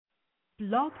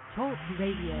Blog Talk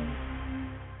Radio.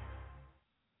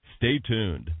 Stay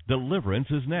tuned. Deliverance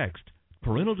is next.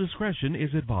 Parental discretion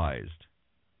is advised.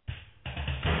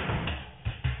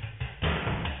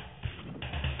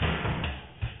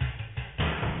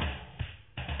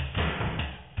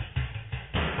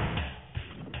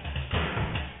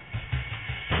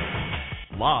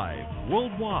 Live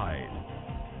worldwide.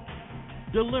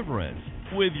 Deliverance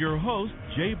with your host,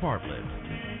 Jay Bartlett.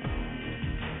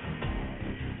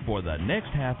 For the next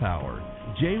half hour,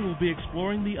 Jay will be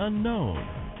exploring the unknown,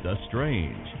 the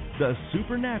strange, the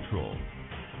supernatural.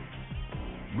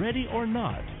 Ready or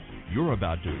not, you're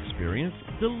about to experience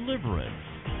deliverance.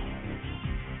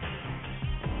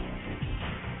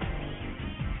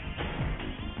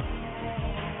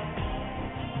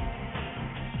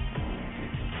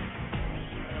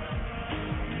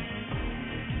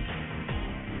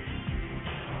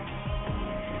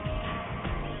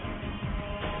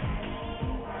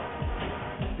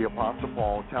 The Apostle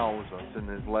Paul tells us in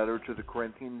his letter to the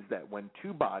Corinthians that when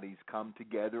two bodies come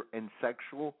together in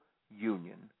sexual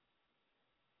union,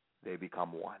 they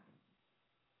become one.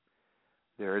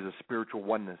 There is a spiritual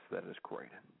oneness that is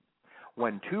created.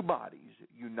 When two bodies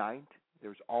unite,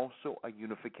 there's also a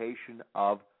unification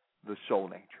of the soul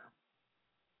nature.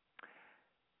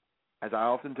 As I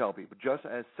often tell people, just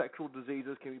as sexual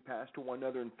diseases can be passed to one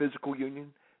another in physical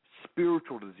union,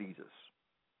 spiritual diseases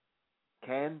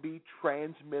can be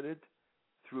transmitted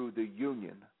through the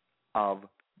union of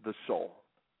the soul.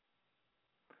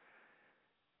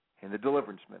 In the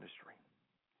deliverance ministry,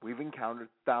 we've encountered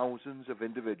thousands of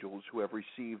individuals who have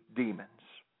received demons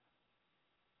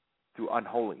through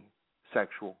unholy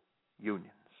sexual unions.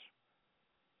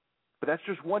 But that's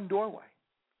just one doorway.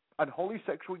 Unholy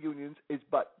sexual unions is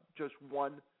but just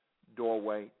one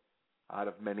doorway out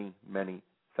of many, many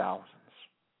thousands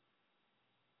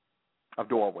of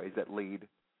doorways that lead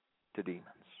to demons.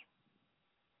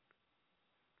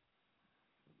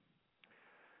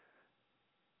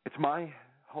 It's my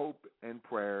hope and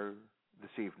prayer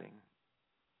this evening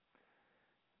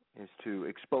is to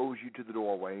expose you to the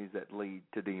doorways that lead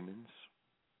to demons.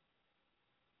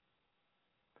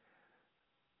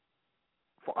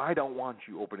 For I don't want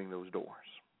you opening those doors.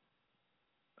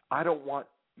 I don't want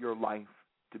your life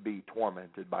to be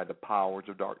tormented by the powers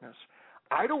of darkness.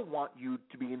 I don't want you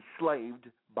to be enslaved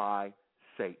by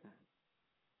Satan.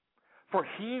 For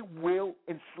he will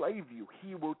enslave you.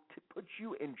 He will put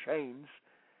you in chains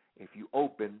if you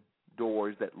open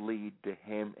doors that lead to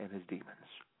him and his demons.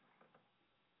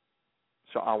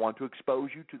 So I want to expose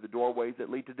you to the doorways that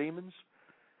lead to demons,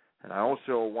 and I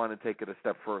also want to take it a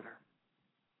step further.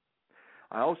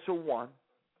 I also want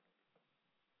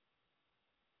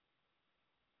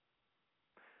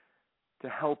to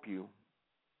help you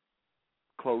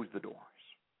close the doors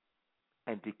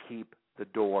and to keep the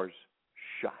doors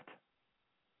shut.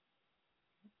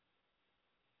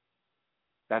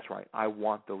 That's right. I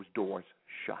want those doors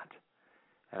shut.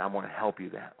 And I'm going to help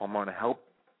you that. I'm going to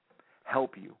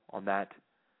help you on that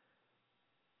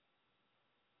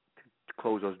to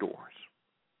close those doors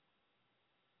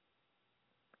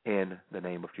in the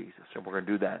name of Jesus. And we're going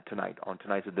to do that tonight on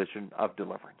tonight's edition of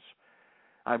Deliverance.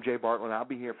 I'm Jay Bartlett, and I'll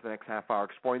be here for the next half hour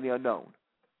exploring the unknown,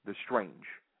 the strange,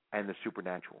 and the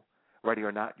supernatural. Ready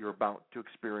or not, you're about to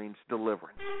experience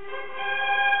deliverance.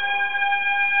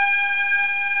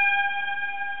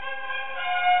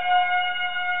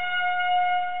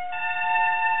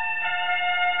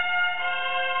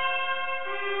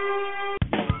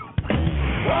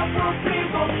 What will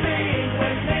people think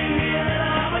when they hear that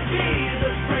I'm a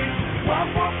Jesus freak? What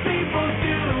will people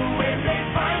do when they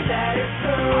find that it's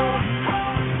true?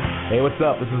 Hey, what's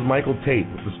up? This is Michael Tate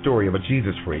with the story of a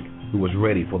Jesus freak who was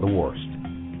ready for the worst.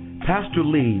 Pastor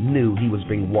Lee knew he was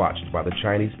being watched by the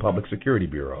Chinese Public Security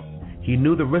Bureau. He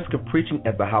knew the risk of preaching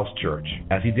at the house church,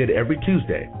 as he did every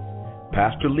Tuesday.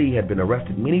 Pastor Lee had been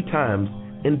arrested many times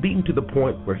and beaten to the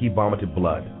point where he vomited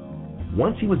blood.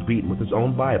 Once he was beaten with his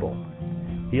own Bible.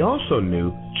 He also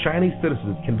knew Chinese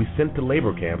citizens can be sent to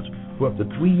labor camps for up to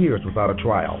 3 years without a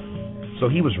trial. So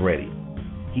he was ready.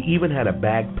 He even had a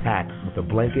bag packed with a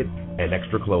blanket and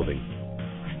extra clothing.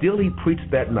 Still, he preached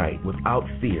that night without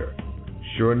fear.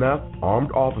 Sure enough,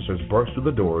 armed officers burst through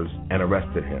the doors and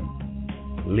arrested him.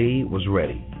 Lee was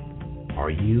ready. Are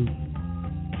you?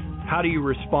 How do you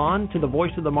respond to the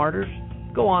voice of the martyrs?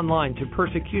 Go online to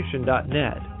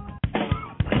persecution.net.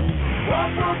 What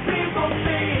will people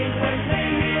think when they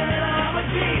hear that I'm a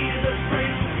Jesus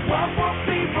freak? What will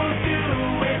people do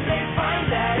when they find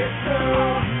that it's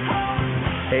true?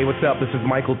 Hey, what's up? This is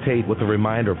Michael Tate with a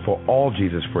reminder for all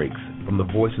Jesus freaks from the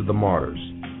Voice of the Martyrs.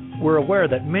 We're aware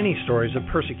that many stories of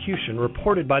persecution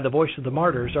reported by the Voice of the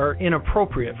Martyrs are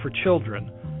inappropriate for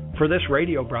children. For this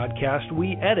radio broadcast,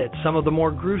 we edit some of the more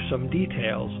gruesome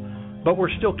details, but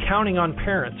we're still counting on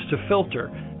parents to filter,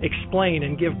 explain,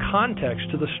 and give context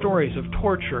to the stories of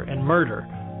torture and murder,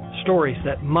 stories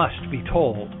that must be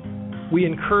told. We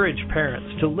encourage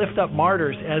parents to lift up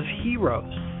martyrs as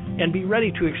heroes and be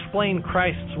ready to explain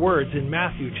Christ's words in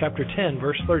Matthew chapter 10,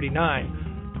 verse 39.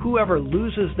 Whoever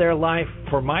loses their life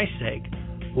for my sake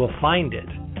will find it.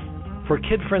 For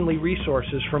kid-friendly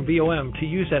resources from BOM to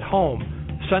use at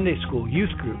home, Sunday school,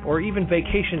 youth group, or even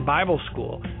vacation Bible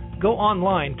school, go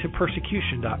online to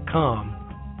persecution.com.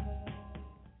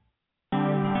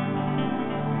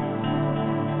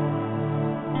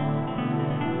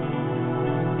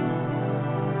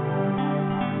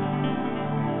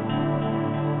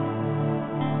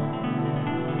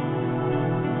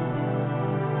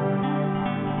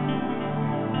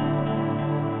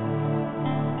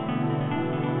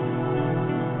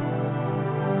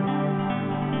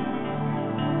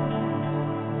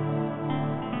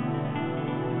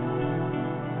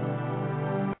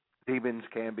 Demons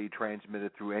can be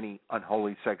transmitted through any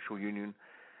unholy sexual union.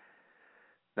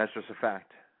 That's just a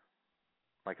fact.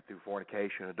 Like through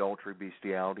fornication, adultery,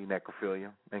 bestiality,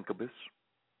 necrophilia, incubus,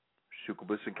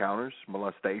 succubus encounters,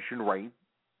 molestation, rape,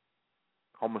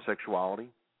 homosexuality.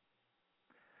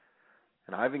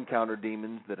 And I've encountered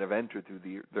demons that have entered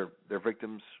through their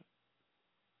victims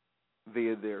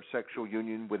via their sexual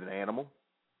union with an animal,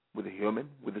 with a human,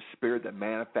 with a spirit that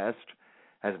manifests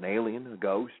as an alien, a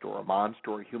ghost, or a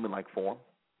monster, or a human-like form.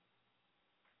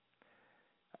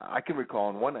 I can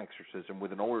recall in one exorcism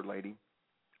with an older lady,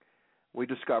 we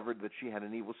discovered that she had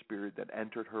an evil spirit that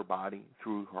entered her body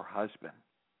through her husband.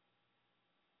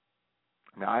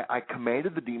 I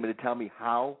commanded the demon to tell me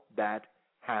how that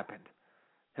happened.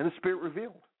 And the spirit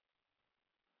revealed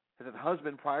that the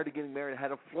husband, prior to getting married,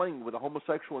 had a fling with a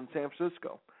homosexual in San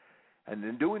Francisco. And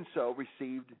in doing so,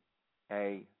 received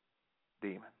a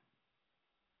demon.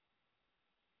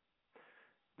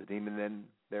 The demon then,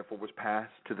 therefore, was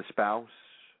passed to the spouse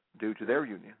due to their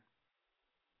union.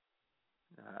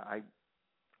 I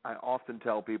often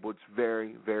tell people it's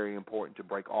very, very important to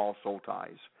break all soul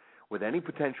ties with any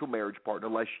potential marriage partner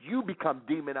unless you become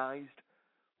demonized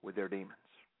with their demons.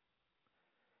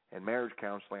 In marriage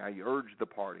counseling, I urge the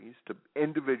parties to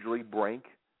individually break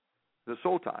the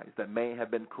soul ties that may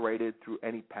have been created through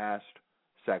any past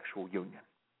sexual union.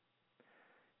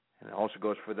 And it also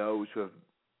goes for those who have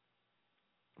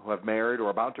married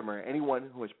or about to marry anyone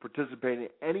who has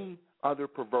participated in any other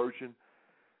perversion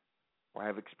or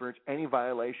have experienced any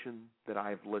violation that I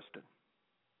have listed.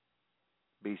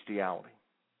 Bestiality,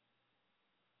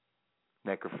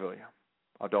 necrophilia,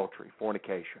 adultery,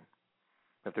 fornication,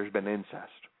 if there's been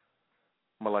incest,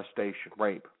 molestation,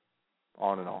 rape,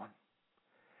 on and on.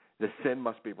 The sin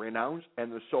must be renounced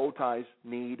and the soul ties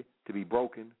need to be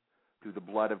broken through the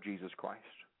blood of Jesus Christ.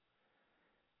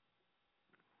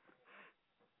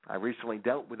 I recently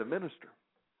dealt with a minister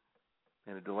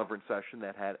in a deliverance session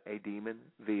that had a demon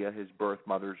via his birth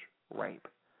mother's rape,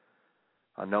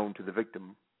 unknown to the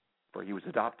victim, for he was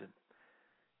adopted,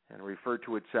 and referred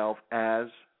to itself as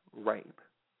rape.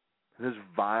 This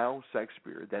vile sex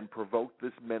spirit then provoked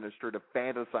this minister to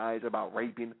fantasize about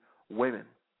raping women.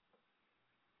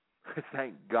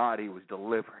 Thank God he was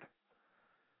delivered.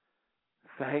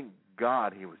 Thank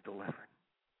God he was delivered.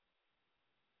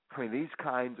 I mean, these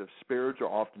kinds of spirits are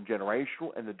often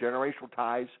generational, and the generational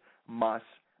ties must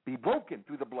be broken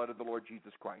through the blood of the Lord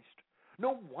Jesus Christ.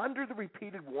 No wonder the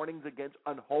repeated warnings against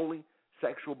unholy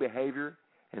sexual behavior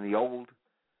in the Old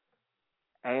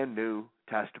and New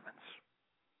Testaments.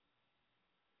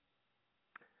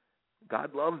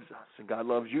 God loves us, and God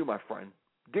loves you, my friend,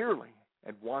 dearly,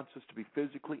 and wants us to be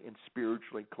physically and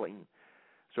spiritually clean.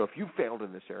 So if you failed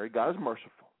in this area, God is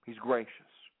merciful. He's gracious.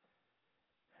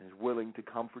 And is willing to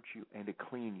comfort you and to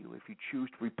clean you if you choose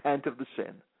to repent of the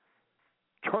sin.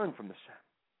 Turn from the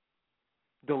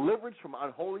sin. Deliverance from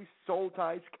unholy soul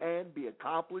ties can be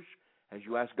accomplished as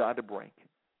you ask God to break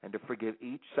and to forgive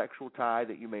each sexual tie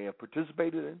that you may have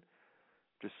participated in.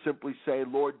 Just simply say,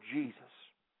 Lord Jesus.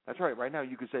 That's right. Right now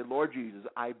you can say, Lord Jesus,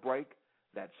 I break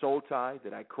that soul tie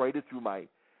that I created through my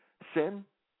sin.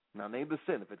 Now name the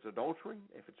sin. If it's adultery,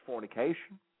 if it's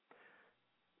fornication,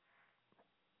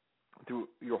 through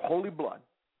your holy blood,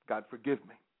 God, forgive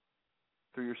me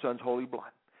through your Son's holy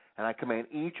blood. And I command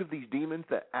each of these demons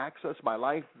that access my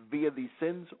life via these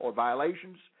sins or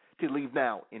violations to leave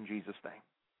now in Jesus' name.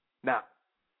 Now,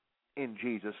 in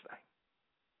Jesus' name.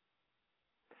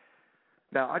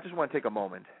 Now, I just want to take a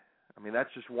moment. I mean,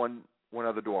 that's just one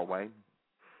other doorway.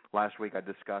 Last week I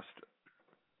discussed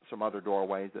some other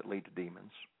doorways that lead to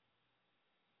demons,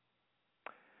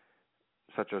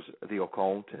 such as the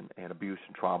occult and abuse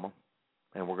and trauma.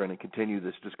 And we're going to continue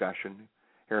this discussion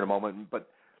here in a moment. But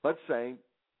let's say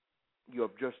you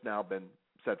have just now been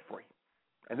set free.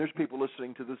 And there's people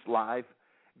listening to this live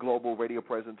global radio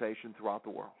presentation throughout the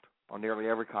world, on nearly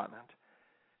every continent.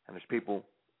 And there's people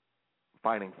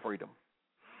finding freedom.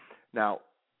 Now,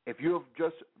 if you have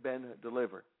just been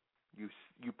delivered, you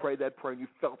prayed that prayer and you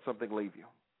felt something leave you,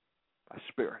 a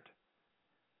spirit.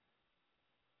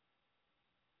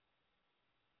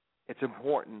 It's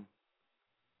important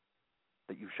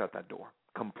that you shut that door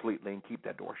completely and keep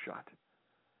that door shut.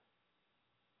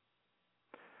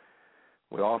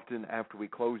 We often, after we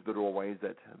close the doorways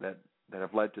that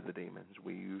have led to the demons,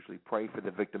 we usually pray for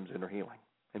the victim's inner healing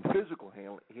and physical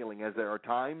healing, as there are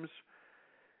times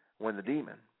when the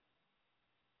demon,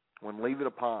 when leaving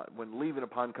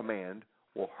upon command,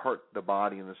 will hurt the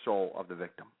body and the soul of the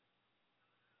victim.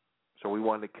 So we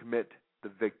want to commit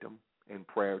the victim in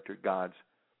prayer to God's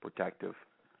protective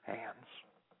hands.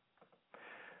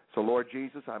 So, Lord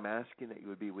Jesus, I'm asking that you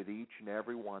would be with each and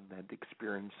every one that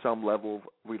experienced some level of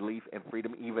relief and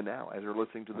freedom even now as they're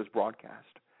listening to this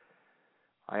broadcast.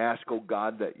 I ask, oh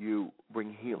God, that you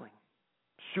bring healing,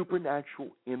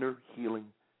 supernatural inner healing,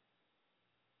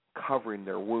 covering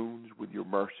their wounds with your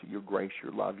mercy, your grace,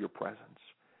 your love, your presence.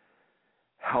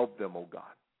 Help them, oh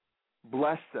God.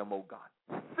 Bless them, oh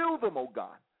God. Fill them, oh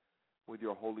God, with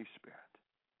your Holy Spirit.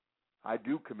 I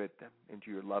do commit them into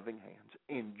your loving hands.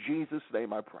 In Jesus'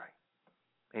 name I pray.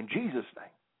 In Jesus'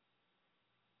 name.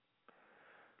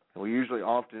 And we usually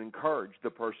often encourage the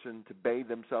person to bathe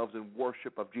themselves in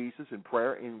worship of Jesus, in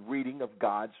prayer, in reading of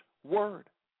God's Word.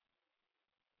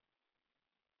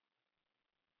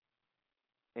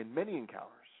 In many encounters,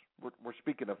 we're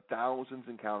speaking of thousands of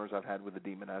encounters I've had with the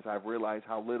demon, as I've realized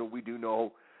how little we do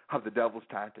know of the devil's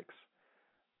tactics.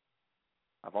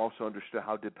 I've also understood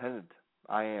how dependent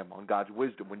I am on God's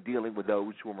wisdom when dealing with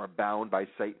those who are bound by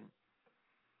Satan.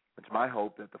 It's my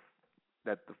hope that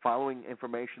the following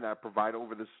information that I provide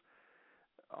over this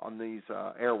on these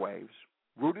airwaves,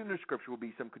 rooted in the Scripture, will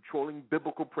be some controlling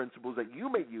biblical principles that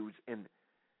you may use in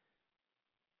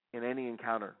any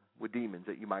encounter with demons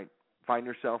that you might find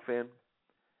yourself in,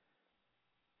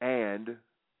 and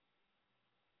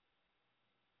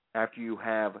after you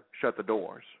have shut the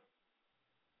doors,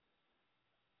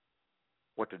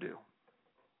 what to do.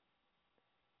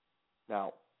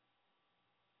 Now,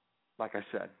 like I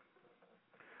said,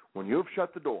 when you have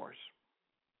shut the doors,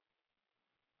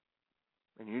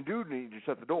 and you do need to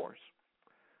shut the doors,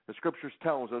 the Scriptures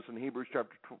tells us in Hebrews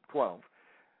chapter 12,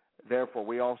 therefore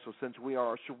we also, since we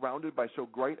are surrounded by so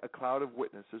great a cloud of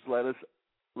witnesses, let us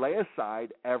lay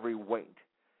aside every weight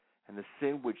and the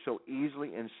sin which so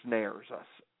easily ensnares us,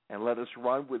 and let us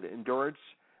run with endurance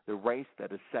the race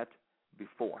that is set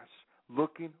before us,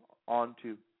 looking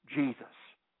onto Jesus.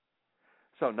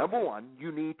 So, number one,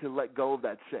 you need to let go of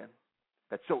that sin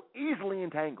that so easily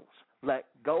entangles. Let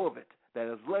go of it that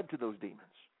has led to those demons.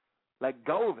 Let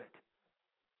go of it.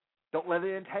 Don't let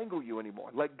it entangle you anymore.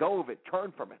 Let go of it.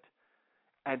 Turn from it.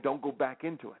 And don't go back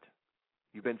into it.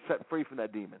 You've been set free from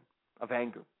that demon of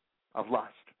anger, of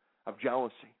lust, of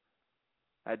jealousy,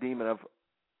 that demon of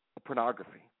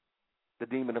pornography, the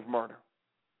demon of murder.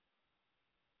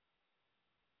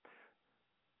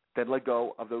 Then let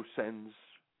go of those sins,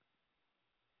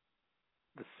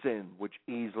 the sin which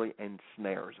easily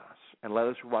ensnares us. And let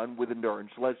us run with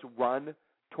endurance. Let us run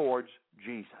towards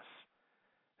Jesus.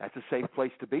 That's a safe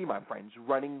place to be, my friends.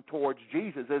 Running towards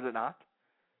Jesus, is it not?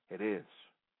 It is.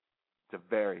 It's a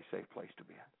very safe place to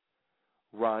be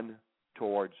in. Run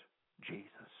towards Jesus.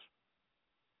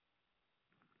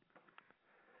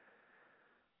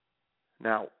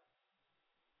 Now,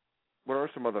 what are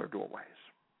some other doorways?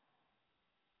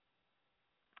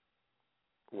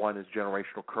 One is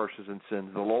generational curses and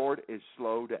sins. The Lord is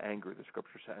slow to anger, the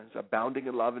Scripture says, abounding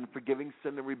in love and forgiving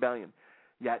sin and rebellion.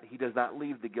 Yet he does not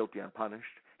leave the guilty unpunished.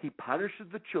 He punishes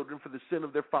the children for the sin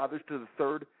of their fathers to the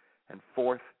third and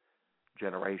fourth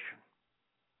generation.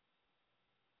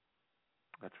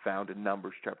 That's found in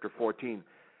Numbers chapter 14.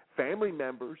 Family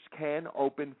members can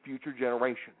open future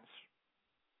generations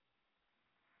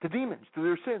to demons, to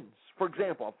their sins. For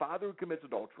example, a father who commits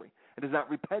adultery and does not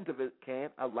repent of it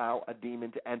can't allow a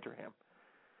demon to enter him.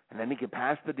 And then he can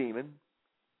pass the demon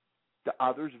to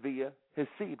others via his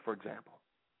seed, for example.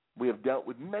 We have dealt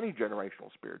with many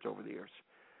generational spirits over the years.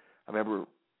 I remember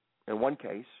in one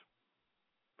case,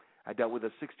 I dealt with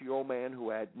a 60-year-old man who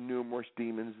had numerous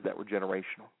demons that were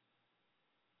generational.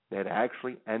 They had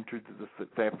actually entered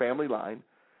the family line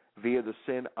via the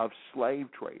sin of slave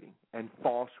trading and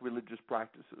false religious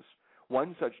practices,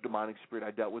 One such demonic spirit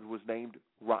I dealt with was named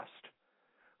Rust,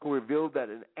 who revealed that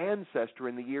an ancestor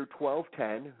in the year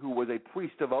 1210, who was a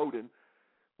priest of Odin,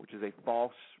 which is a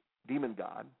false demon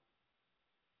god,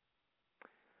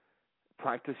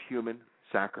 practiced human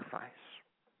sacrifice.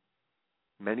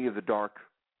 Many of the dark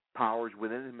powers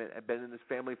within him had been in his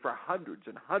family for hundreds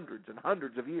and hundreds and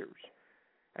hundreds of years,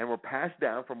 and were passed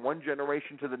down from one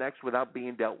generation to the next without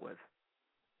being dealt with.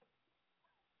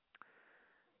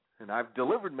 And I've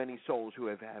delivered many souls who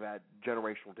have had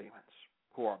generational demons,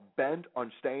 who are bent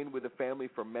on staying with the family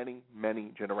for many,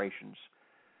 many generations,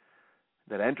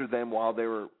 that entered them while they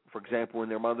were, for example, in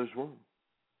their mother's womb.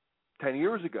 10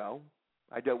 years ago,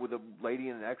 I dealt with a lady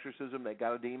in an exorcism that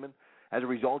got a demon as a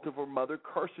result of her mother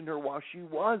cursing her while she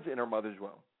was in her mother's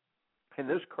womb. And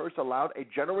this curse allowed a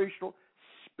generational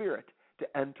spirit to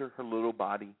enter her little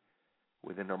body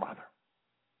within her mother.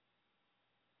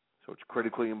 So it's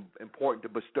critically important to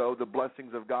bestow the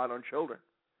blessings of God on children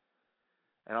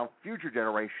and on future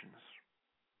generations.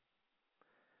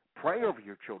 Pray over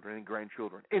your children and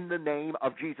grandchildren in the name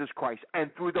of Jesus Christ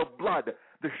and through the blood,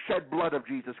 the shed blood of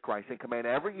Jesus Christ, and command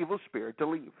every evil spirit to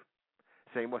leave.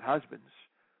 Same with husbands.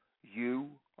 You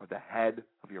are the head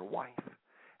of your wife,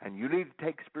 and you need to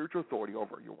take spiritual authority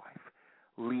over your wife.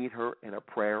 Lead her in a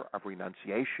prayer of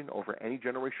renunciation over any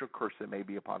generational curse that may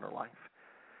be upon her life,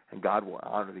 and God will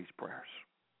honor these prayers.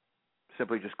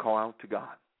 Simply just call out to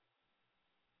God.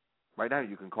 Right now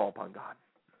you can call upon God.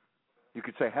 You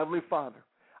could say, Heavenly Father,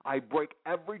 I break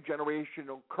every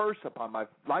generational curse upon my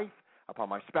life, upon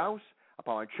my spouse,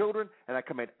 upon my children, and I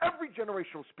command every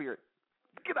generational spirit,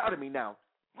 get out of me now.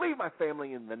 Leave my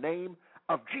family in the name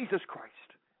of Jesus Christ.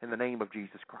 In the name of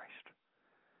Jesus Christ.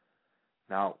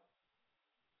 Now,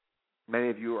 many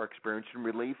of you are experiencing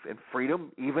relief and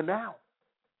freedom even now.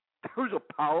 Those are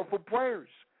powerful prayers.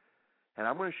 And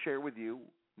I'm going to share with you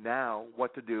now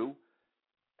what to do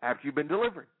after you've been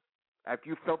delivered, after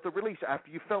you felt the release,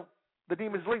 after you felt the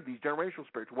demons leave, these generational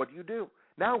spirits. What do you do?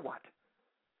 Now what?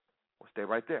 Well, stay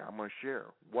right there. I'm going to share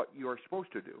what you are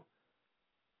supposed to do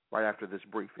right after this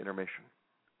brief intermission.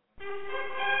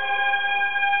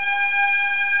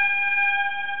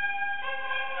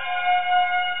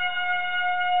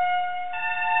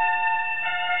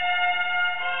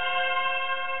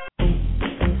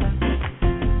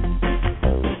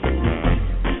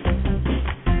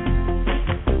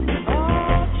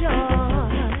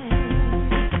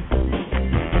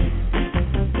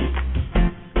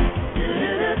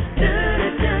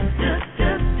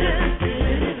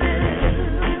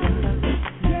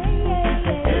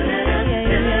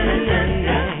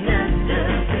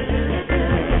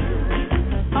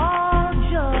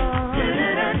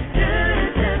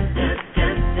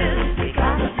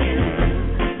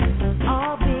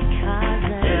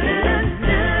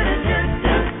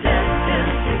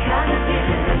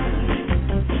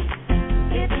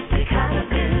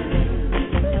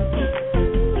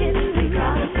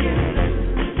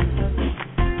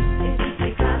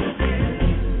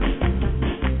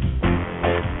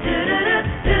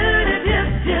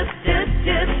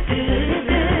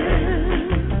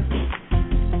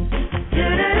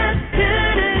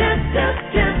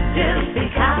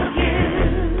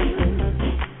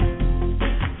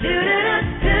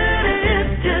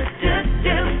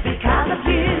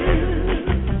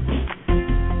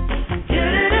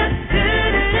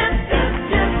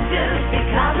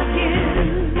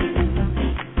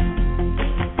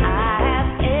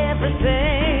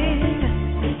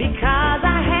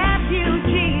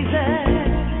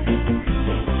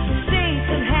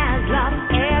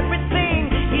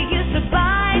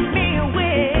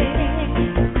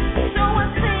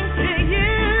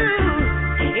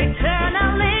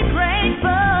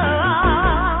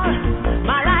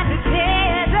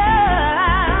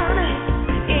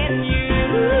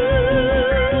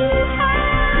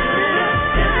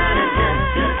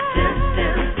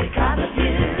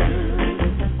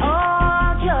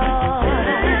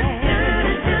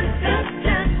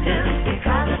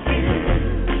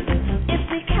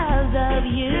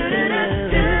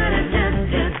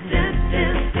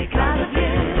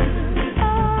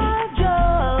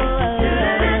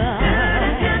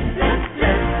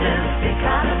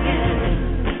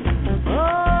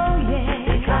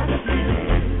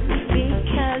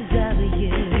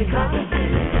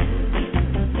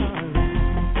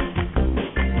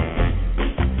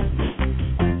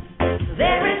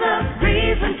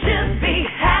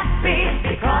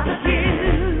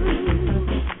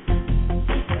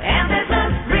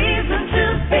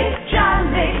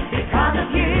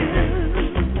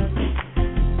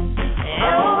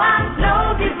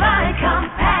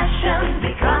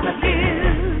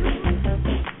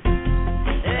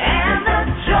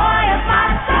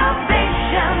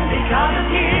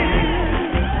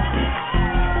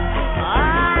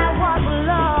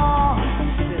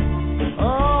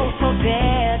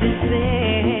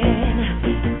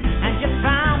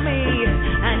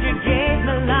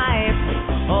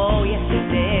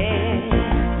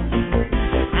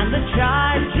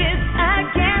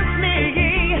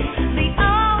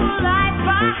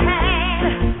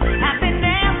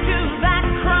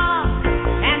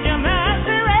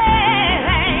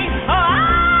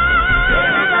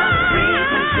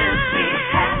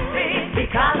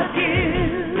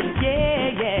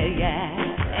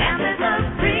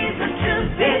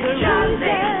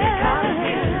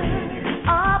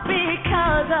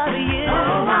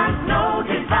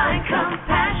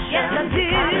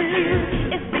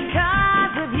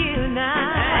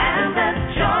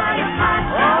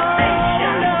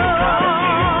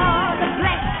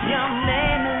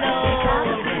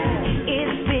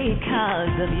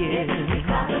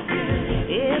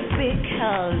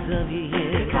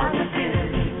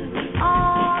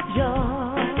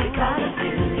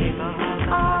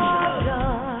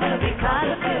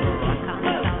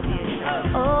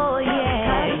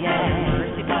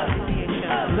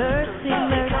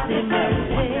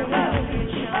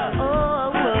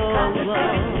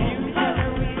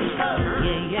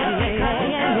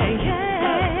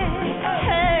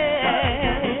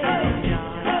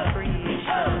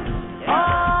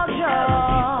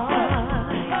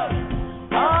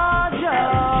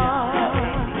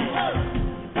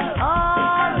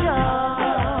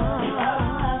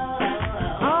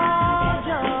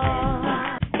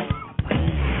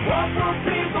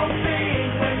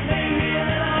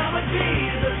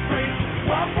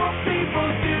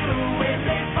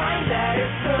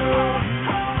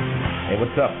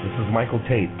 what's up? This is Michael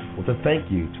Tate with a thank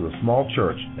you to a small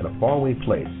church in a faraway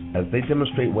place as they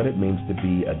demonstrate what it means to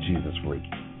be a Jesus freak.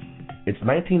 It's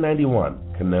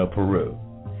 1991, Canal, Peru.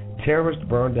 Terrorists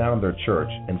burned down their church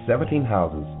and 17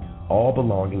 houses, all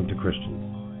belonging to Christians.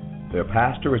 Their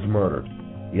pastor is murdered,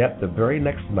 yet the very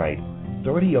next night,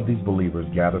 30 of these believers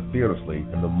gather fearlessly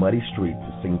in the muddy street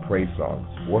to sing praise songs,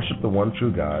 worship the one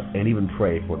true God, and even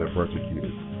pray for their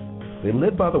persecutors. They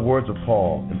live by the words of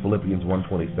Paul in Philippians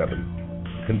 1:27.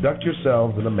 Conduct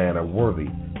yourselves in a manner worthy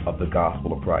of the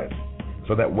gospel of Christ,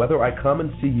 so that whether I come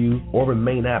and see you or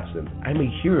remain absent, I may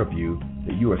hear of you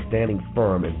that you are standing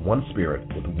firm in one spirit,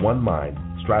 with one mind,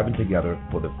 striving together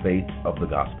for the faith of the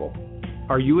gospel.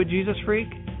 Are you a Jesus freak?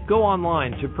 Go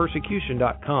online to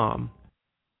persecution.com.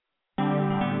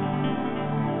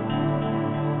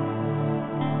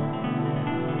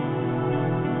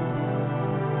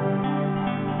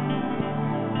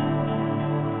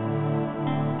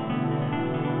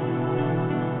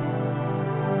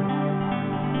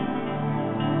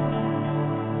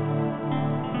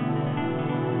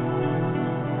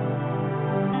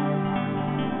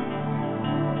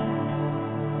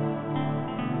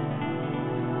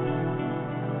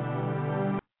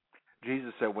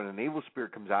 Jesus said when an evil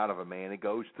spirit comes out of a man, it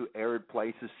goes through arid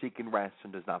places seeking rest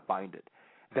and does not find it.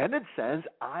 Then it says,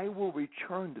 I will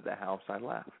return to the house I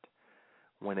left.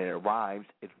 When it arrives,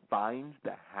 it finds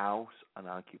the house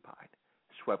unoccupied,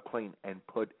 swept clean, and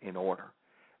put in order.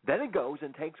 Then it goes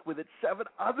and takes with it 7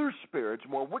 other spirits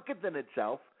more wicked than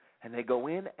itself, and they go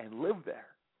in and live there.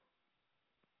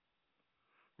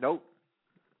 Note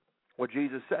what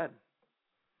Jesus said.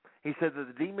 He said that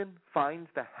the demon finds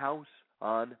the house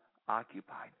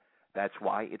unoccupied. That's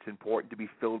why it's important to be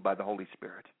filled by the Holy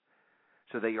Spirit,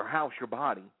 so that your house, your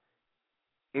body,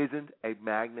 isn't a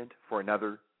magnet for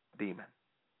another demon.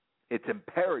 It's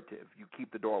imperative you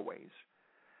keep the doorways,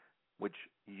 which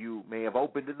you may have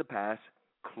opened in the past,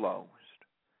 closed.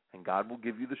 And God will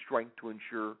give you the strength to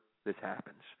ensure this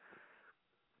happens.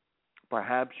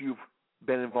 Perhaps you've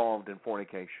been involved in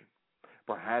fornication.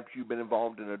 Perhaps you've been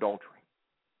involved in adultery.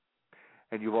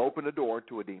 And you've opened a door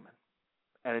to a demon.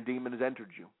 And a demon has entered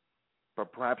you.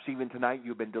 But perhaps even tonight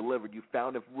you've been delivered. You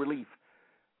found a relief.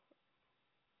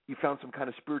 You found some kind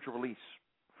of spiritual release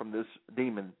from this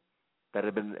demon that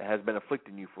has been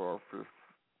afflicting you for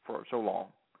so long.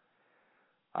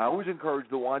 I always encourage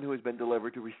the one who has been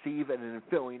delivered to receive an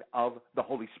infilling of the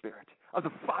Holy Spirit, of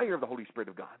the fire of the Holy Spirit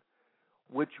of God,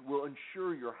 which will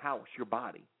ensure your house, your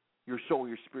body, your soul,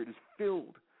 your spirit is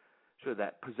filled so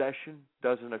that possession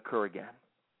doesn't occur again.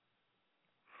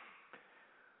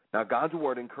 Now, God's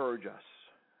Word encourages us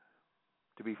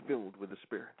to be filled with the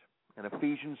Spirit. In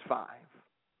Ephesians 5,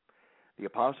 the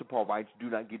Apostle Paul writes, do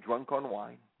not get drunk on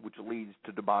wine, which leads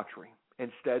to debauchery.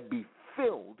 Instead, be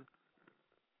filled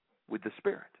with the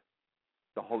Spirit,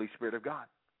 the Holy Spirit of God.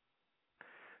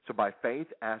 So by faith,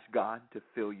 ask God to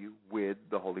fill you with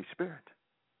the Holy Spirit.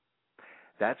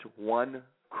 That's one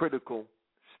critical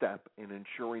step in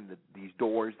ensuring that these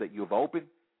doors that you have opened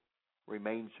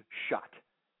remains shut.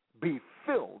 Be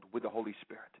filled with the Holy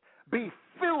Spirit. Be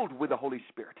filled with the Holy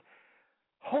Spirit.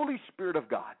 Holy Spirit of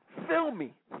God, fill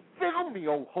me,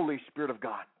 O Holy Spirit of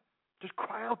God. Just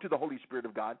cry out to the Holy Spirit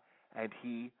of God, and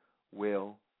He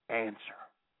will answer.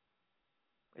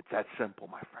 It's that simple,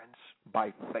 my friends,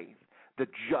 by faith. The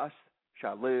just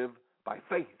shall live by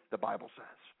faith, the Bible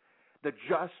says. The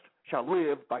just shall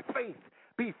live by faith.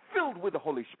 Be filled with the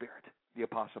Holy Spirit, the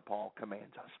Apostle Paul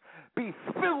commands us. Be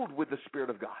filled with the Spirit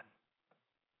of God.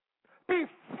 Be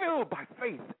filled by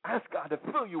faith. Ask God to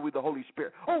fill you with the Holy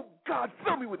Spirit. Oh, God,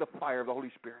 fill me with the fire of the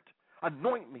Holy Spirit.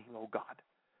 Anoint me, oh God.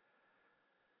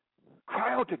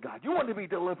 Cry out to God. You want to be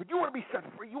delivered. You want to be set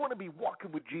free. You want to be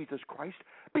walking with Jesus Christ.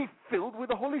 Be filled with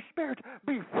the Holy Spirit.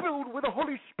 Be filled with the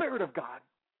Holy Spirit of God.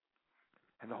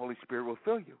 And the Holy Spirit will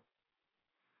fill you.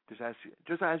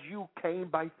 Just as you came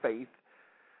by faith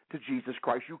to Jesus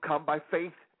Christ, you come by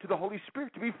faith to the Holy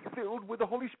Spirit, to be filled with the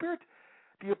Holy Spirit.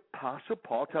 The Apostle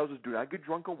Paul tells us, do not get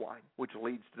drunk on wine, which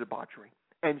leads to debauchery.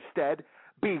 Instead,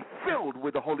 be filled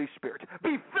with the Holy Spirit.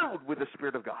 Be filled with the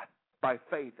Spirit of God. By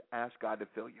faith, ask God to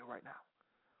fill you right now.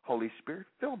 Holy Spirit,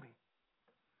 fill me.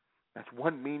 That's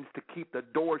one means to keep the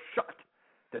door shut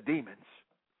to demons.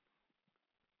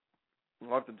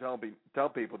 I often tell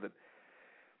people that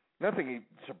nothing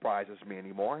surprises me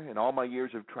anymore. In all my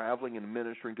years of traveling and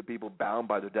ministering to people bound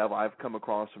by the devil, I've come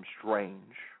across some strange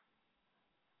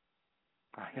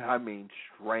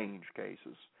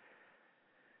cases.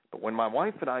 But when my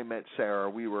wife and I met Sarah,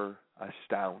 we were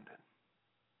astounded.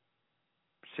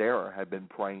 Sarah had been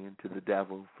praying to the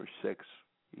devil for 6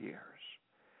 years.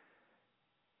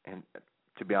 And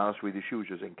to be honest with you, she was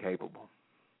just incapable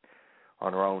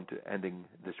on her own to ending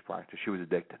this practice. She was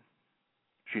addicted.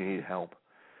 She needed help.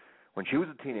 When she was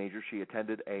a teenager, she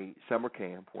attended a summer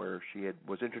camp where she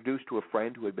was introduced to a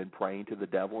friend who had been praying to the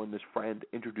devil, and this friend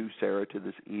introduced Sarah to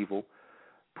this evil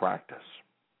practice.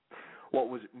 What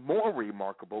was more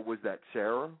remarkable was that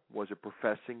Sarah was a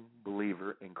professing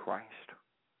believer in Christ.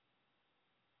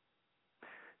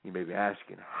 You may be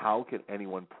asking, how can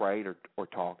anyone pray or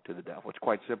talk to the devil? It's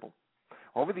quite simple.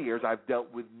 Over the years, I've dealt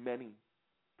with many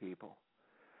people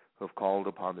who have called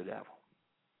upon the devil.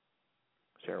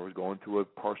 Sarah was going through a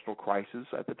personal crisis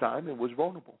at the time and was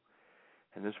vulnerable.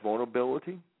 And this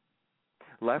vulnerability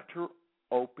left her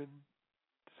open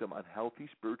to some unhealthy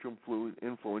spiritual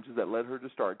influences that led her to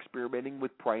start experimenting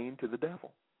with praying to the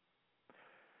devil.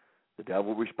 The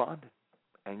devil responded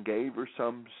and gave her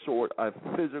some sort of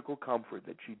physical comfort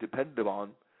that she depended on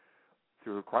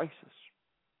through her crisis.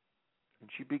 And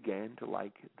she began to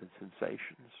like the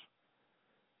sensations.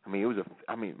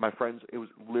 My friends, it was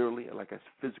literally like a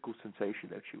physical sensation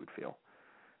that she would feel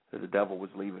that the devil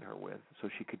was leaving her with. So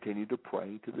she continued to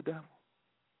pray to the devil.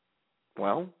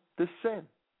 Well, this sin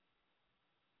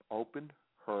opened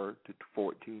her to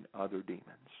 14 other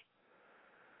demons.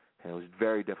 And it was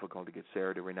very difficult to get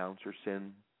Sarah to renounce her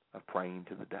sin of praying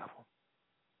to the devil.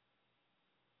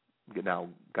 Now,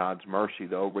 God's mercy,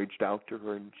 though, reached out to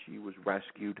her and she was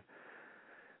rescued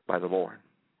by the Lord.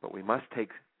 But we must take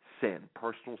sin,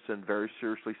 personal sin, very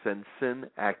seriously. Sin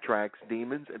attracts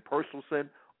demons, and personal sin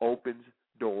opens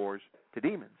doors to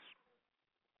demons.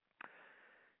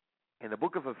 In the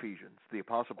book of Ephesians, the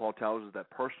Apostle Paul tells us that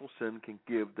personal sin can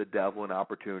give the devil an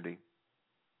opportunity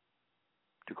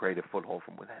to create a foothold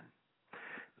from within.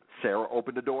 Sarah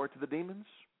opened the door to the demons,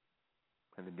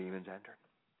 and the demons entered.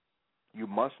 You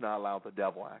must not allow the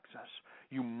devil access.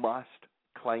 You must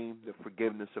claim the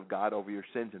forgiveness of God over your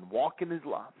sins and walk in his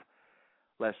love,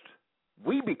 lest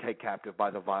we be taken captive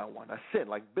by the vile one, a sin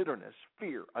like bitterness,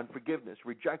 fear, unforgiveness,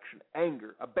 rejection,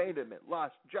 anger, abandonment,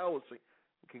 lust, jealousy.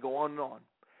 It can go on and on.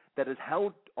 That is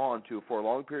held on to for a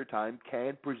long period of time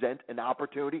can present an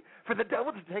opportunity for the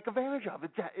devil to take advantage of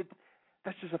it.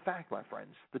 That's just a fact, my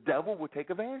friends. The devil will take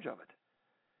advantage of it.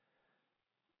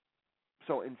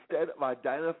 So instead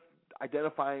of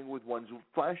identifying with one's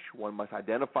flesh, one must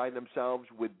identify themselves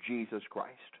with Jesus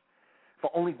Christ. For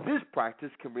only this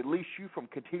practice can release you from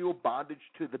continual bondage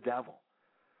to the devil.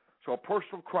 So a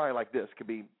personal cry like this can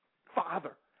be,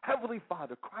 Father, Heavenly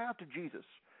Father, cry out to Jesus.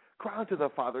 Cry out to the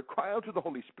Father. Cry out to the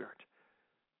Holy Spirit.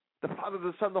 The Father,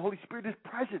 the Son, the Holy Spirit is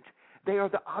present. They are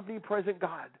the omnipresent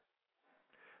God.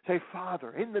 Say,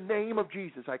 Father, in the name of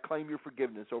Jesus, I claim your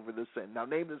forgiveness over this sin. Now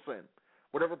name the sin.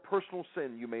 Whatever personal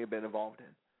sin you may have been involved in.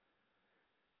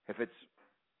 If it's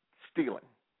stealing.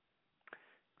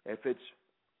 If it's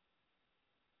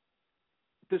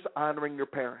dishonoring your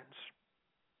parents.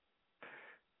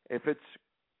 If it's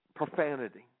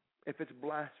profanity. If it's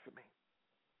blasphemy.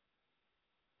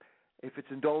 If it's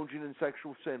indulging in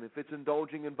sexual sin. If it's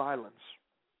indulging in violence.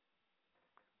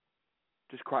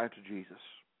 Just cry out to Jesus.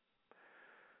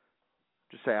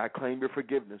 Just say, I claim your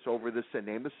forgiveness over this sin.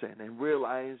 Name the sin. And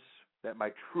realize that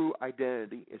my true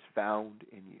identity is found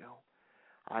in you.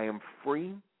 I am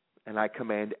free, and I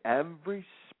command every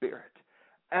spirit,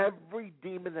 every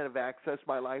demon that have accessed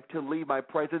my life to leave my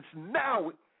presence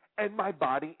now in my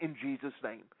body in Jesus'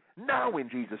 name. Now in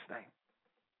Jesus' name.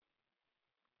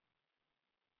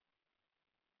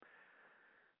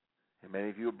 And many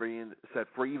of you are being set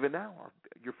free even now.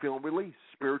 You're feeling release,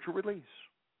 spiritual release.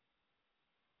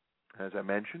 As I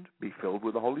mentioned, be filled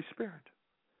with the Holy Spirit.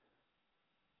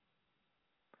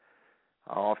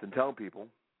 I often tell people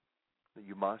that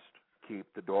you must keep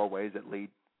the doorways that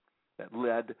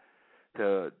led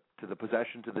to the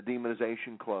possession, to the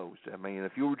demonization closed. I mean,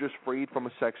 if you were just freed from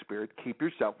a sex spirit, keep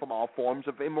yourself from all forms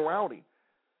of immorality.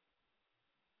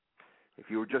 If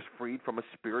you were just freed from a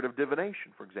spirit of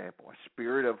divination, for example, a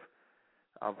spirit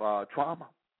of trauma,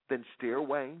 then steer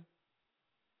away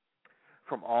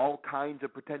from all kinds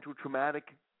of potential traumatic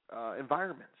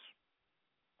environments.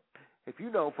 If you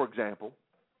know, for example,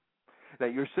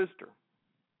 that your sister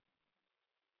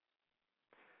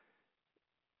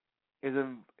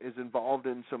is involved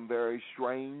in some very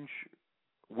strange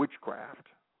witchcraft,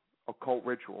 occult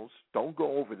rituals, don't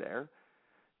go over there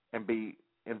and be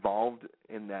involved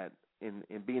in that, in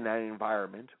being in that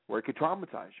environment where it could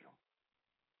traumatize you.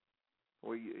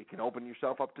 Or it can open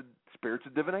yourself up to spirits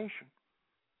of divination.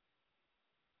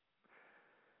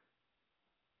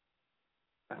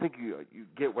 I think you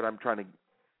get what I'm trying to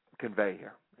convey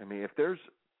here. I mean, if there's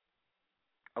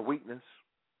a weakness,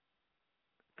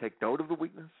 take note of the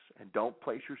weakness and don't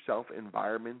place yourself in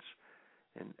environments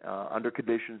and under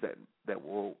conditions that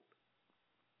will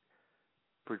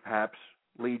perhaps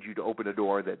lead you to open a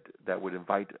door that would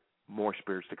invite more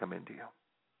spirits to come into you.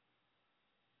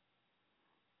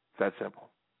 It's that simple.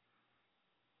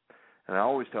 And I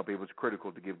always tell people it's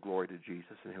critical to give glory to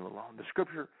Jesus and Him alone. The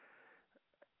Scripture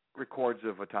records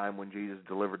of a time when Jesus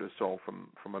delivered a soul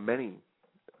from many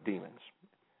demons,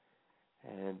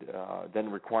 and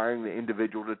then requiring the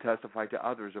individual to testify to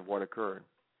others of what occurred.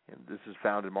 And this is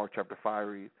found in Mark chapter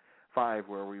 5,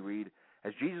 where we read,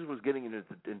 as Jesus was getting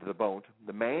into the boat,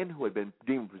 the man who had been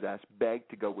demon-possessed begged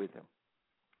to go with him.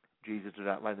 Jesus did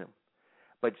not let him,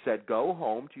 but said, go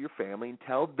home to your family and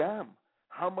tell them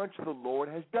how much the Lord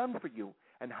has done for you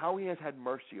and how He has had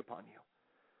mercy upon you.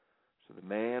 So the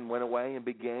man went away and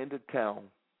began to tell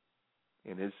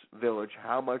in his village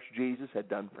how much Jesus had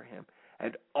done for him,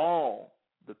 and all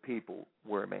the people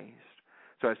were amazed.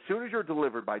 So as soon as you're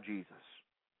delivered by Jesus,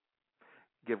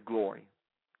 give glory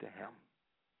to Him.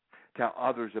 Tell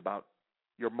others about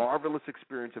your marvelous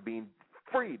experience of being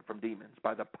freed from demons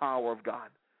by the power of God.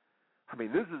 I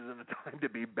mean, this isn't a time to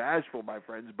be bashful, my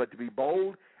friends, but to be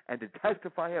bold and to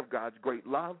testify of God's great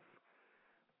love.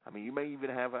 I mean, you may even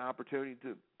have an opportunity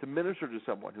to minister to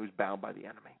someone who's bound by the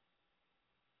enemy.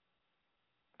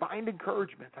 Find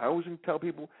encouragement. I always tell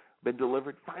people been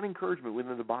delivered, find encouragement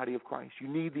within the body of Christ. You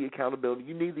need the accountability.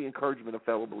 You need the encouragement of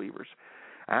fellow believers.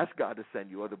 Ask God to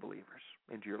send you other believers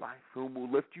into your life whom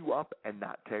will lift you up and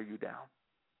not tear you down.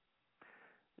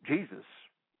 Jesus,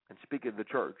 and speaking of the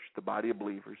church, the body of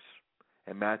believers,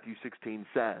 in Matthew 16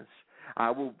 says, I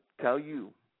will tell you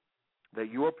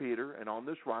that you are Peter, and on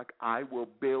this rock I will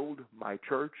build my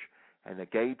church, and the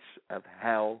gates of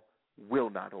hell will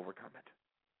not overcome it.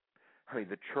 I mean,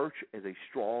 the church is a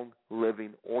strong,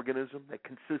 living organism that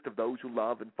consists of those who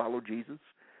love and follow Jesus,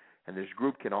 and this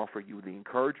group can offer you the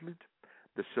encouragement,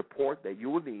 the support that you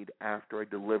will need after a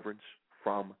deliverance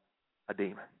from a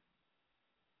demon.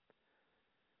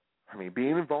 I mean,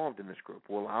 being involved in this group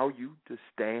will allow you to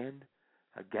stand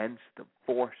against the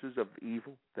forces of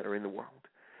evil that are in the world.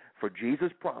 For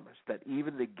Jesus promised that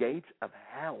even the gates of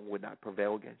hell would not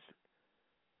prevail against it.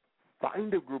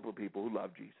 Find a group of people who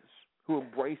love Jesus, who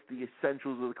embrace the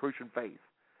essentials of the Christian faith.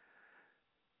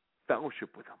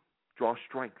 Fellowship with them. Draw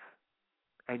strength.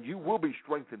 And you will be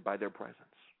strengthened by their presence.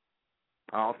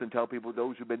 I often tell people,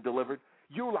 those who've been delivered,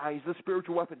 utilize the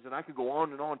spiritual weapons. And I could go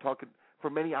on and on talking for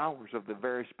many hours of the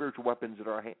various spiritual weapons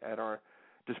at our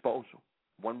disposal.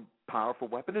 One powerful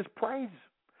weapon is praise.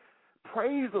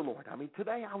 Praise the Lord. I mean,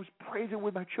 today I was praising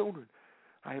with my children.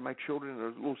 I had my children in a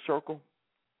little circle,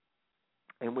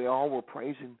 and we all were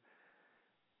praising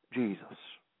Jesus,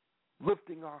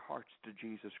 lifting our hearts to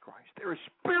Jesus Christ. There is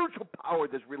spiritual power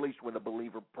that's released when a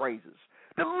believer praises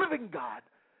the living God.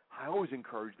 I always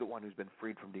encourage the one who's been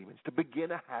freed from demons to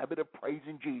begin a habit of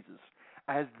praising Jesus,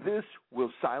 as this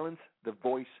will silence the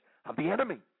voice of the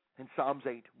enemy. In Psalms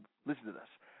 8, listen to this.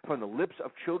 From the lips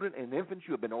of children and infants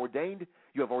you have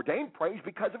ordained praise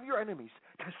because of your enemies,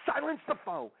 to silence the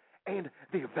foe and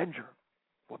the avenger.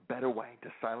 What better way to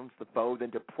silence the foe than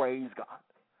to praise God?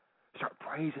 Start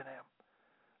praising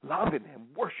Him, loving Him,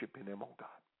 worshiping Him, oh God.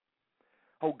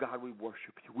 Oh God, we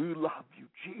worship You. We love You,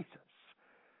 Jesus.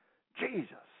 Jesus,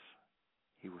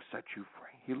 He will set you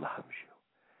free. He loves you.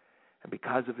 And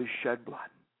because of His shed blood,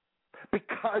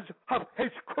 because of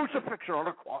His crucifixion on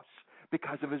the cross,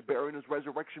 because of His burial and His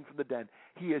resurrection from the dead,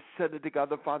 He has ascended to God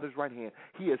the Father's right hand.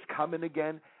 He has come in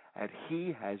again, and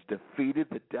He has defeated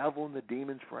the devil and the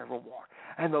demons forevermore.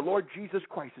 And the Lord Jesus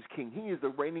Christ is King. He is the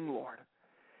reigning Lord,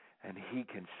 and He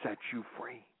can set you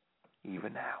free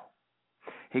even now.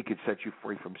 He can set you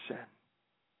free from sin.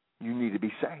 You need to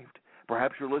be saved.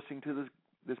 Perhaps you're listening to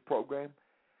this program,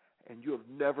 and you have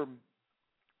never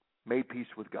made peace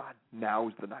with God. Now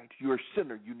is the night. You're a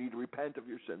sinner. You need to repent of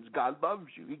your sins. God loves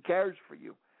you. He cares for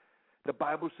you. The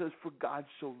Bible says, for God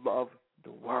so loved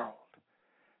the world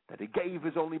that He gave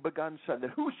His only begotten Son,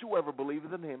 that whosoever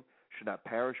believeth in Him should not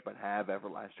perish but have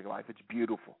everlasting life. It's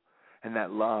beautiful. And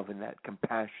that love and that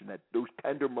compassion, those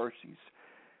tender mercies,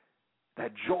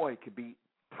 that joy can be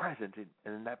present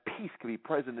and that peace can be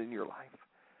present in your life.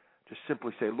 Just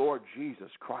simply say, Lord Jesus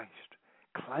Christ,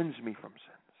 cleanse me from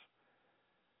sins.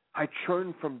 I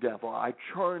turn from devil. I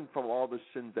turn from all the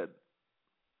sins that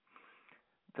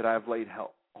I've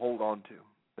hold on to,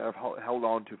 that I've held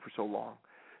on to for so long.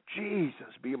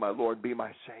 Jesus, be my Lord, be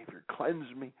my Savior.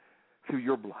 Cleanse me through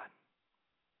Your blood.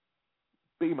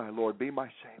 Be my Lord, be my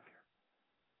Savior.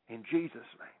 In Jesus'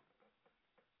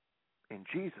 name. In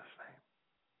Jesus' name.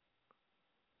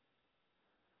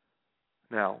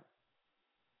 Now,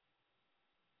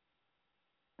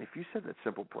 if you said that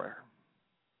simple prayer,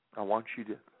 I want you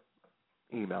to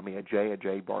email me at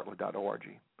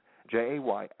jay@jbartlett.org.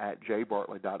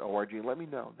 jay@jbartlett.org, and let me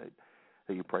know that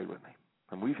you prayed with me.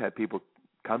 And we've had people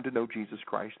come to know Jesus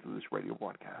Christ through this radio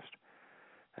broadcast.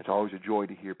 It's always a joy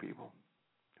to hear people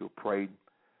who have prayed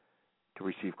to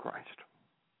receive Christ.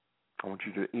 I want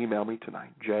you to email me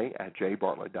tonight,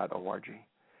 jay@jbartlett.org,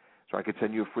 so I can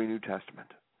send you a free New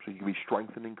Testament so you can be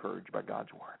strengthened and encouraged by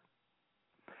God's Word.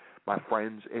 My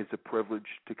friends, it's a privilege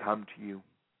to come to you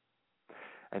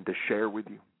and to share with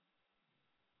you,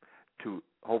 to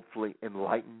hopefully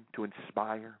enlighten, to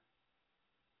inspire.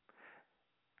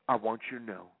 I want you to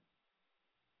know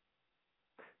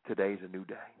today is a new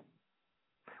day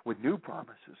with new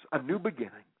promises, a new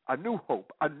beginning, a new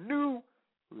hope, a new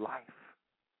life.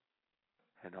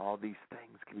 And all these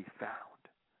things can be found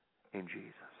in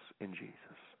Jesus. In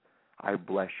Jesus. I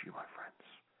bless you, my friends.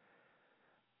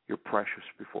 You're precious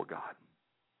before God.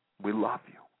 We love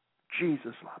you.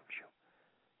 Jesus loves you.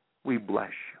 We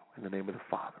bless you in the name of the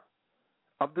Father,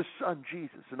 of the Son,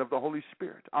 Jesus, and of the Holy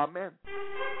Spirit. Amen.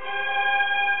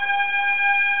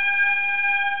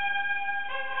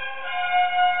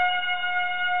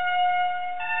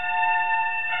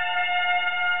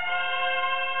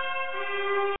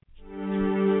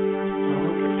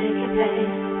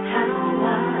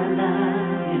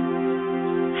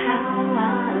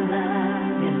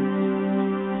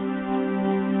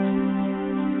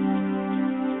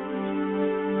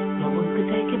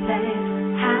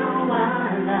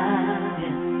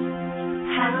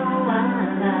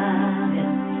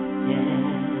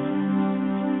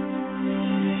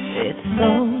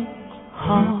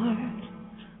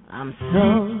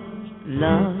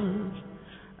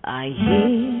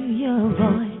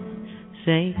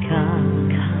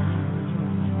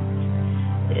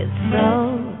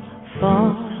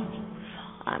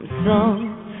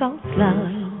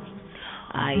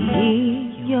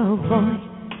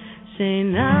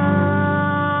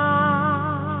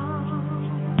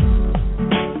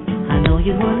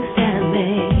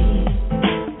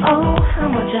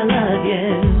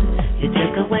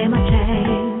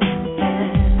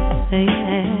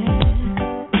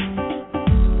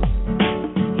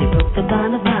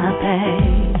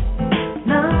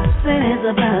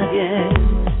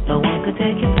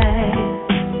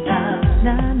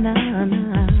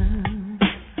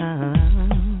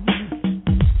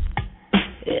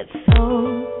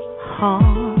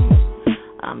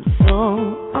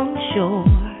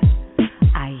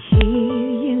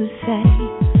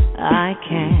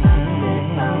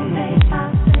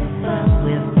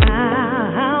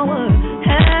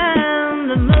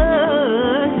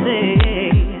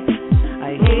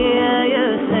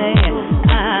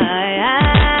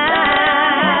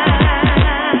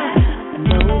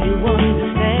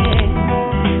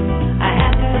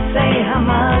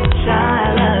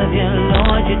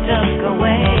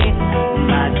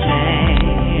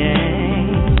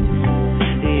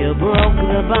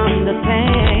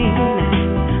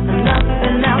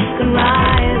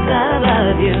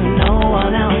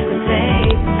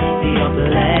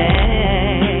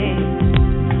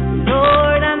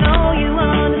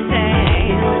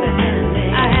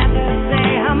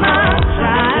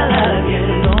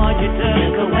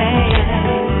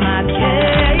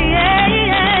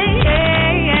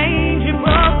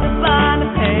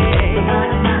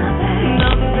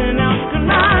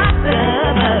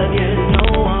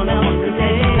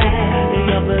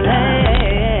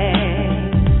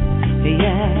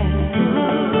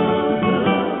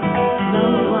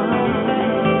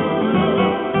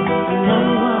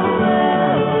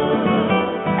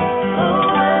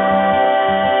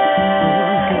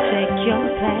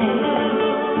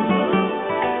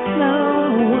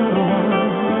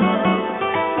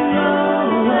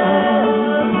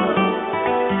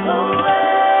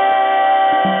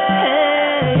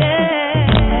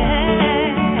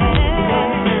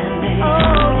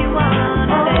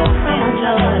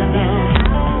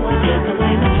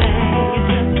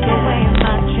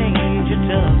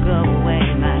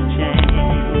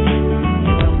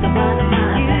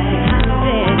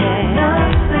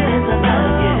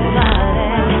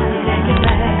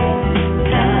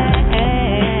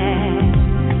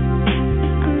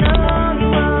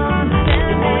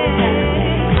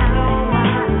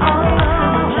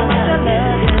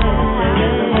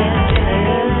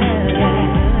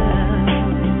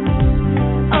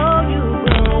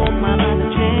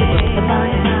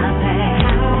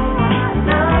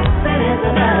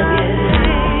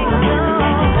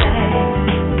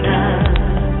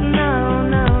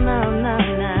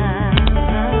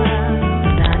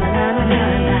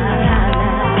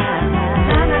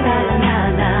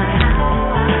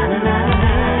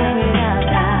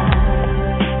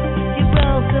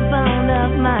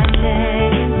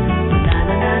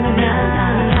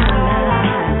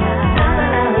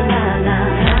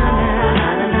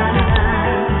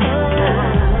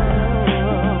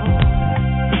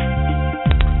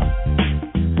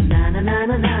 Hey,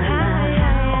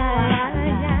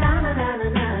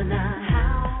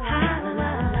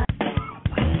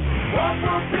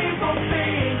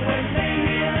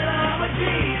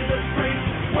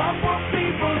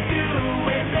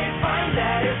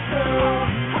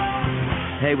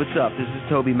 what's up? This is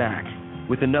Toby Mack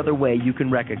with another way you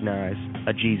can recognize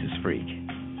a Jesus freak.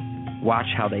 Watch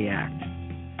how they act.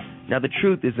 Now, the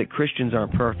truth is that Christians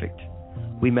aren't perfect.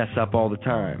 We mess up all the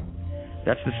time.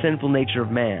 That's the sinful nature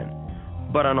of man.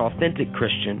 But an authentic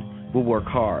Christian will work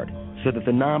hard so that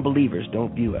the non-believers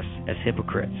don't view us as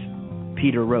hypocrites.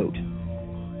 Peter wrote,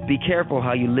 "Be careful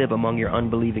how you live among your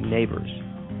unbelieving neighbors.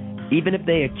 Even if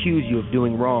they accuse you of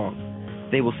doing wrong,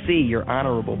 they will see your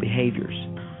honorable behaviors,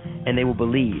 and they will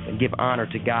believe and give honor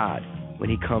to God when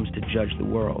He comes to judge the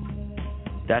world."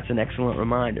 That's an excellent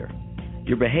reminder.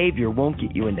 Your behavior won't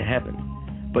get you into heaven,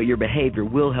 but your behavior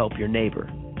will help your neighbor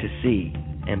to see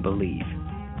and believe.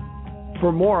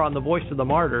 For more on the Voice of the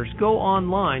Martyrs, go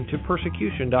online to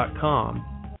persecution.com.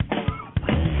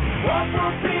 What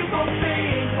will people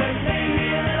think when they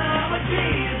hear that I'm a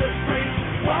Jesus freak?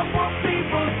 What will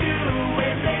people do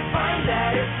when they find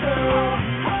that it's true?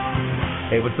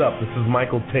 Hey, what's up? This is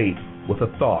Michael Tate with a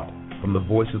thought from the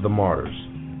Voice of the Martyrs.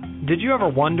 Did you ever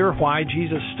wonder why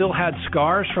Jesus still had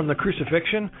scars from the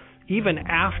crucifixion, even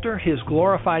after His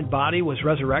glorified body was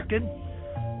resurrected?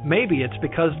 Maybe it's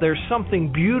because there's something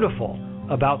beautiful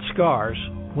about scars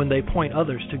when they point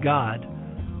others to God.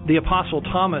 The Apostle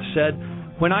Thomas said,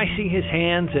 "When I see His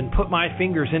hands and put my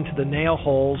fingers into the nail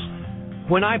holes,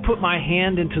 when I put my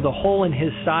hand into the hole in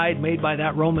His side made by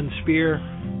that Roman spear,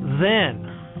 then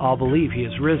I'll believe He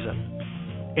is risen."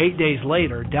 8 days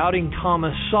later, doubting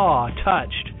Thomas saw,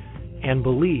 touched, and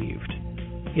believed.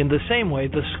 In the same way,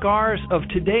 the scars of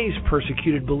today's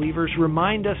persecuted believers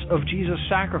remind us of Jesus'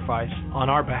 sacrifice on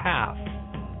our behalf.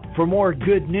 For more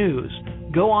good news,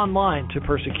 go online to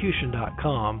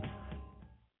persecution.com.